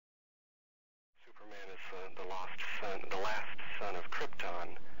Superman is the lost son, the last son of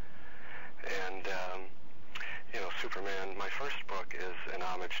Krypton. And, Superman, my first book is an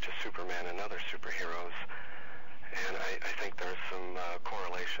homage to Superman and other superheroes. And I think there's some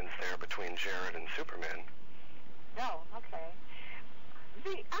correlations there between Jared and Superman. Oh, okay.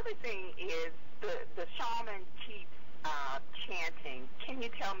 The other thing is the shaman keeps chanting. Can you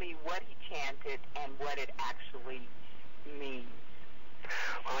tell me what he chanted and what it actually means?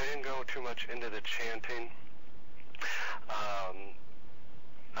 Well, I didn't go too much into the chanting.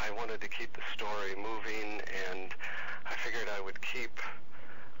 I wanted to keep the story moving, and I figured I would keep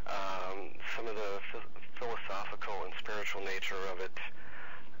some of the philosophical and spiritual nature of it.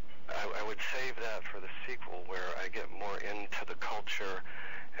 I would save that for the sequel, where I get more into the culture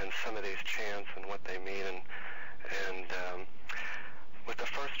and some of these chants and what they mean. And with the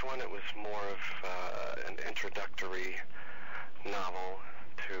first one, it was more of an introductory novel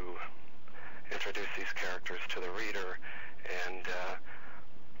to introduce these characters to the reader. And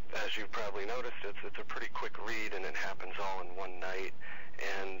as you probably noticed, it's a pretty quick read, and it happens all in one night.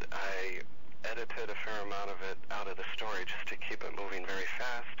 And I edited a fair amount of it out of the story just to keep it moving very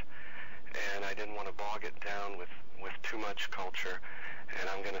fast. And I didn't want to bog it down with too much culture. And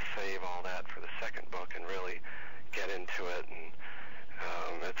I'm going to save all that for the second book and really get into it.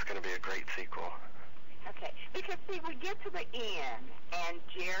 And it's going to be a great sequel. Okay, because see, we get to the end, and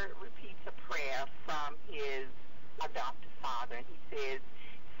Jared repeats a prayer from his adopted father, and he says,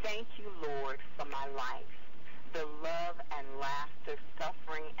 "Thank you, Lord, for my life, the love and laughter,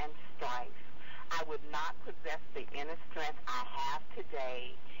 suffering and strife. I would not possess the inner strength I have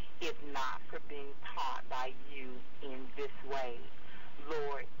today if not for being taught by you in this way.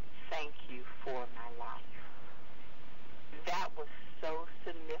 Lord, thank you for my life." That was so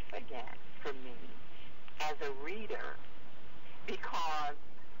significant for me as a reader, because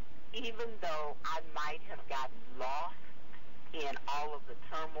even though I might have gotten lost in all of the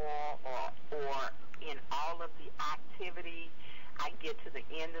turmoil or in all of the activity, I get to the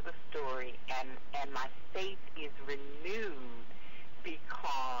end of the story and my faith is renewed,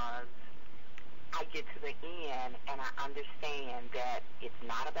 because I get to the end and I understand that it's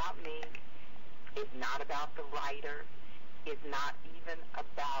not about me, it's not about the writer, it's not even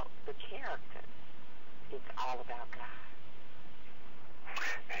about the characters. It's all about God.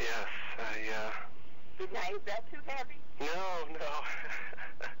 Yes, Now, is that too heavy? No.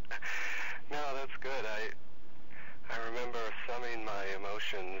 No, that's good. I remember summing my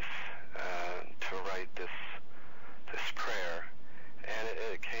emotions to write this prayer, and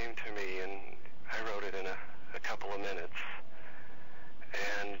it came to me, and I wrote it in a couple of minutes.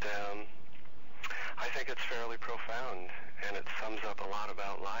 And I think it's fairly profound, and it sums up a lot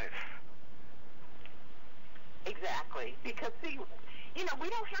about life. Exactly. Because, see, we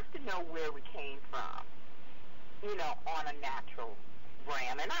don't have to know where we came from, on a natural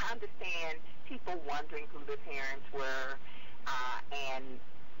realm. And I understand people wondering who their parents were and,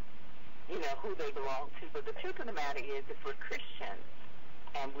 who they belong to. But the truth of the matter is, if we're Christians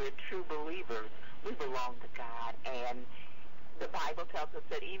and we're true believers, we belong to God. And the Bible tells us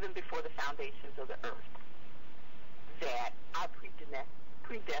that even before the foundations of the earth, that our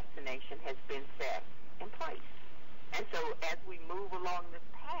predestination has been set in place. And so as we move along this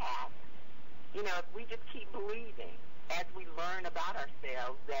path, if we just keep believing, as we learn about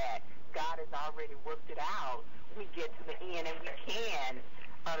ourselves that God has already worked it out, we get to the end and we can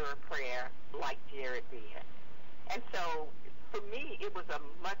utter a prayer like Jared did. And so for me, it was a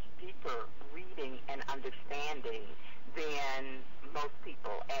much deeper reading and understanding than most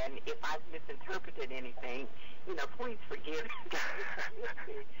people. And if I've misinterpreted anything, please forgive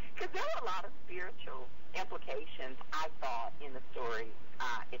me. Because there were a lot of spiritual implications, I thought, in the story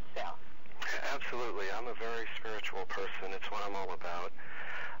itself. Absolutely. I'm a very spiritual person. It's what I'm all about.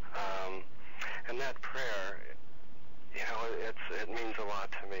 And that prayer, it means a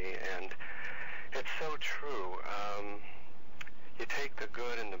lot to me. And it's so true. You take the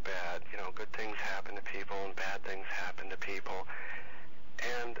good and the bad. Good things happen to people and bad things happen to people.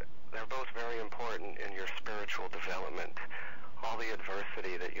 And they're both very important in your spiritual development. All the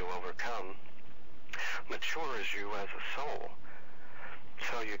adversity that you overcome matures you as a soul.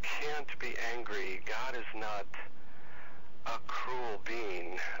 So you can't be angry. God is not a cruel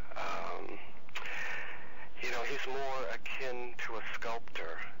being. He's more akin to a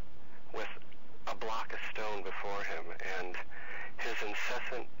sculptor with a block of stone before him, and his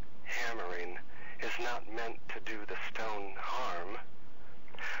incessant hammering is not meant to do the stone harm.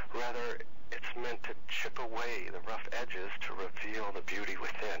 Rather, it's meant to chip away the rough edges to reveal the beauty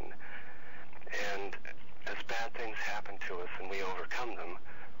within. And as bad things happen to us and we overcome them,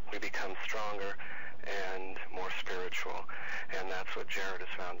 we become stronger and more spiritual. And that's what Jared has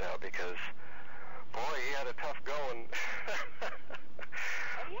found out, because, boy, he had a tough going.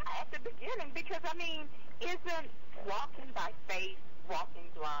 Yeah, at the beginning, because, I mean, isn't walking by faith walking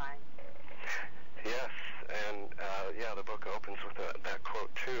blind? Yes, and, the book opens with that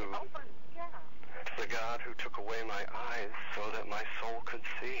quote, too. Yeah. It's the God who took away my eyes so that my soul could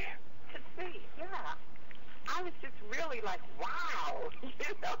see. Could see, yeah. I was just really like, wow, man,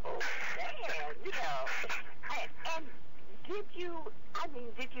 And did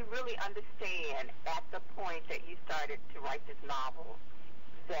you really understand at the point that you started to write this novel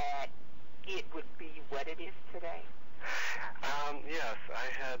that it would be what it is today? Yes, I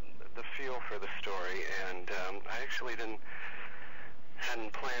had the feel for the story, and I actually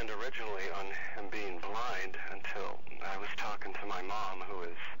hadn't planned originally on him being blind until I was talking to my mom, who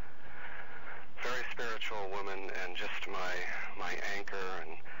is a very spiritual woman and just my anchor,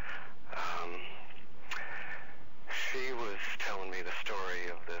 and she was telling me the story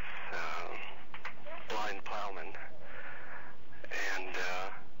of this blind plowman, and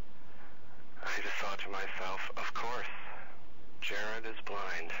I just thought to myself, of course, Jared is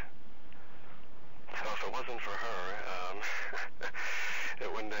blind. So if it wasn't for her,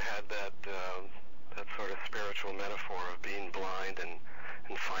 it wouldn't have had that sort of spiritual metaphor of being blind and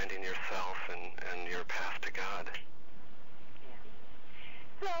finding yourself and your path to God. Yeah.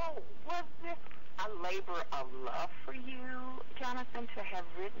 So was this a labor of love for you, Jonathan, to have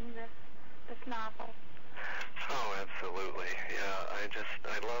written this novel? Oh, absolutely. Yeah,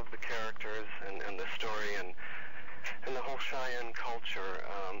 I love the characters and the story and the whole Cheyenne culture.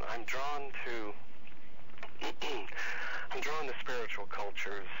 I'm drawn to spiritual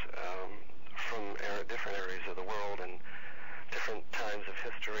cultures from different areas of the world and different times of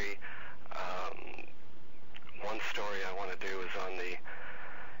history. One story I want to do is on the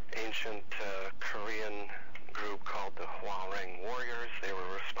ancient Korean group called the Hwarang Warriors. They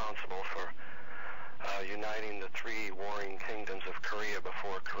were responsible for uniting the three warring kingdoms of Korea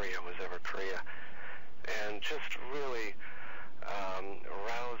before Korea was ever Korea. And just really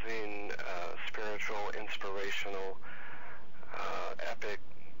rousing, spiritual, inspirational, epic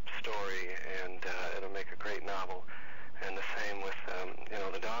story, and it'll make a great novel. And the same with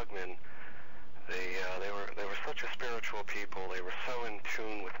the Dogmen. They were such a spiritual people. They were so in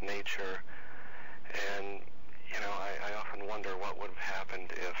tune with nature, and I often wonder what would have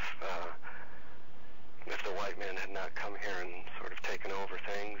happened if the white man had not come here and sort of taken over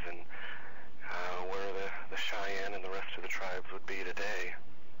things, and where the Cheyenne and the rest of the tribes would be today.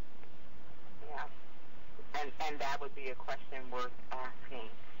 Yeah, and that would be a question worth asking.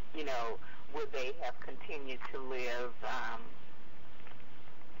 Would they have continued to live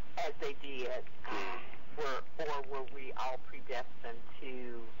as they did, or were we all predestined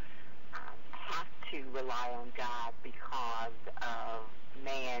to have to rely on God because of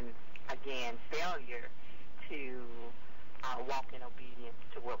man's, again, failure to walk in obedience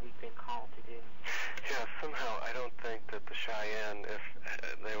to what we've been called to do? Yeah, somehow I don't think that the Cheyenne, if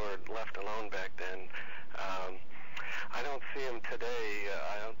they were left alone back then, I don't see them today.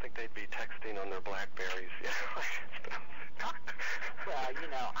 I don't think they'd be texting on their Blackberries.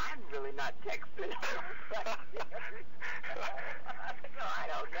 Well, I'm really not texting on Blackberries. So I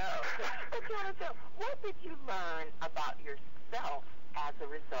don't know. But Jonathan, what did you learn about yourself as a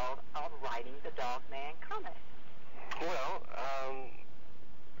result of writing The Dogman Cometh? Well,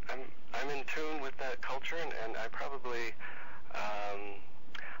 I'm in tune with that culture, and I probably,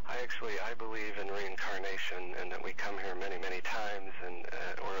 I believe in reincarnation, and that we come here many, many times, and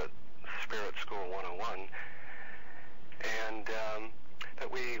we're at Spirit School 101, and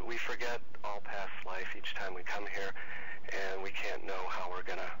that we forget all past life each time we come here, and we can't know how we're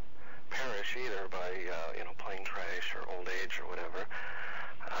going to perish either by, plane crash or old age or whatever.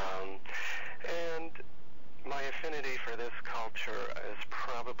 And my affinity for this culture is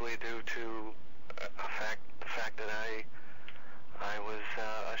probably due to the fact that I was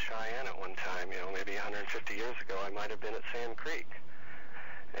a Cheyenne at one time. Maybe 150 years ago, I might have been at Sand Creek.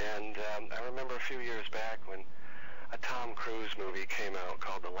 And I remember a few years back when a Tom Cruise movie came out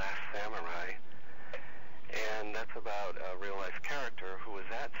called The Last Samurai, and that's about a real-life character who was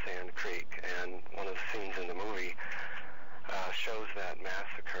at Sand Creek, and one of the scenes in the movie shows that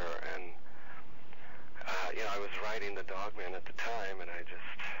massacre, and I was writing The Dogman at the time, and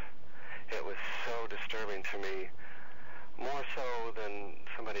it was so disturbing to me, more so than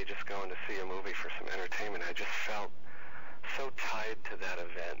somebody just going to see a movie for some entertainment. I just felt so tied to that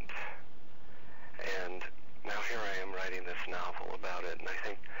event, and now here I am writing this novel about it, and I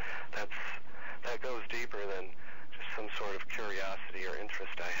think that goes deeper than just some sort of curiosity or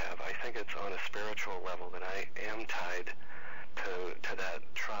interest I have. I think it's on a spiritual level that I am tied to that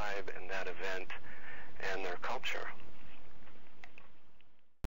tribe and that event and their culture.